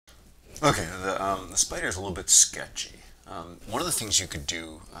Okay, the spider is a little bit sketchy. One of the things you could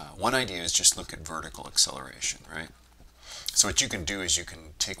do, one idea is just look at vertical acceleration, right? So what you can do is you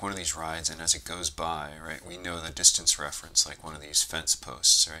can take one of these rides, and as it goes by, right, we know the distance reference, like one of these fence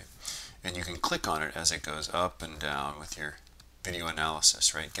posts, right? And you can click on it as it goes up and down with your video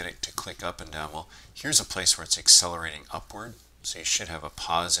analysis, right? Get it to click up and down. Well, here's a place where it's accelerating upward, so you should have a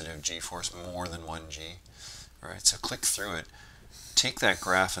positive g-force, more than 1g, right? So click through it, take that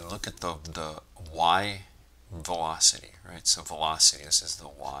graph and look at the y velocity, right? So velocity, this is the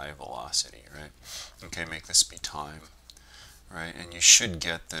y velocity, right? Okay, make this be time, right? And you should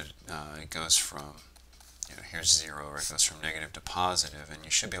get that it goes from, here's 0, right? It goes from negative to positive, and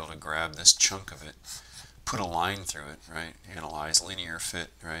you should be able to grab this chunk of it, put a line through it, right? Analyze linear fit,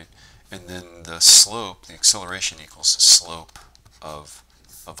 right? And then the slope, the acceleration equals the slope of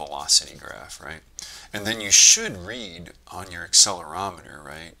a velocity graph, right? And then you should read on your accelerometer,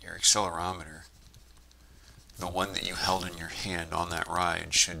 right? Your accelerometer, the one that you held in your hand on that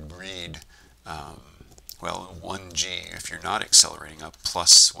ride, should read, well, 1g if you're not accelerating up,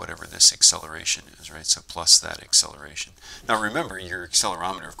 plus whatever this acceleration is, right? So plus that acceleration. Now remember, your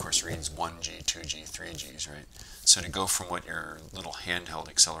accelerometer, of course, reads 1g, 2g, 3g's, right? So to go from what your little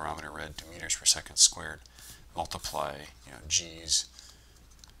handheld accelerometer read to meters per second squared, multiply, g's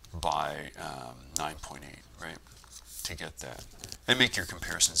by 9.8, right, to get that. And make your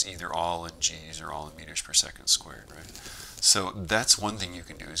comparisons either all in g's or all in meters per second squared, right? So that's one thing you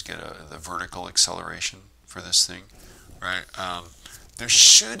can do, is get the vertical acceleration for this thing, right? There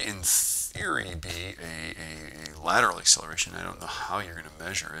should, in theory, be a lateral acceleration. I don't know how you're going to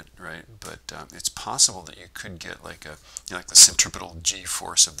measure it, right? But it's possible that you could get like like the centripetal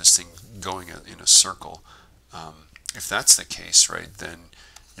g-force of this thing going in a circle. If that's the case, right, then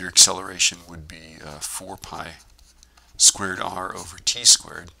your acceleration would be 4 pi squared r over t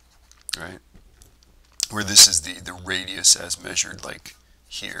squared, right? Where this is the radius as measured, like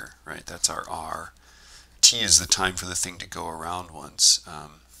here, right? That's our r. T is the time for the thing to go around once.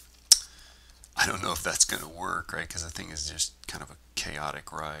 I don't know if that's going to work, right? Because the thing is just kind of a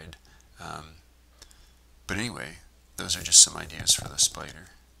chaotic ride. But anyway, those are just some ideas for the spider.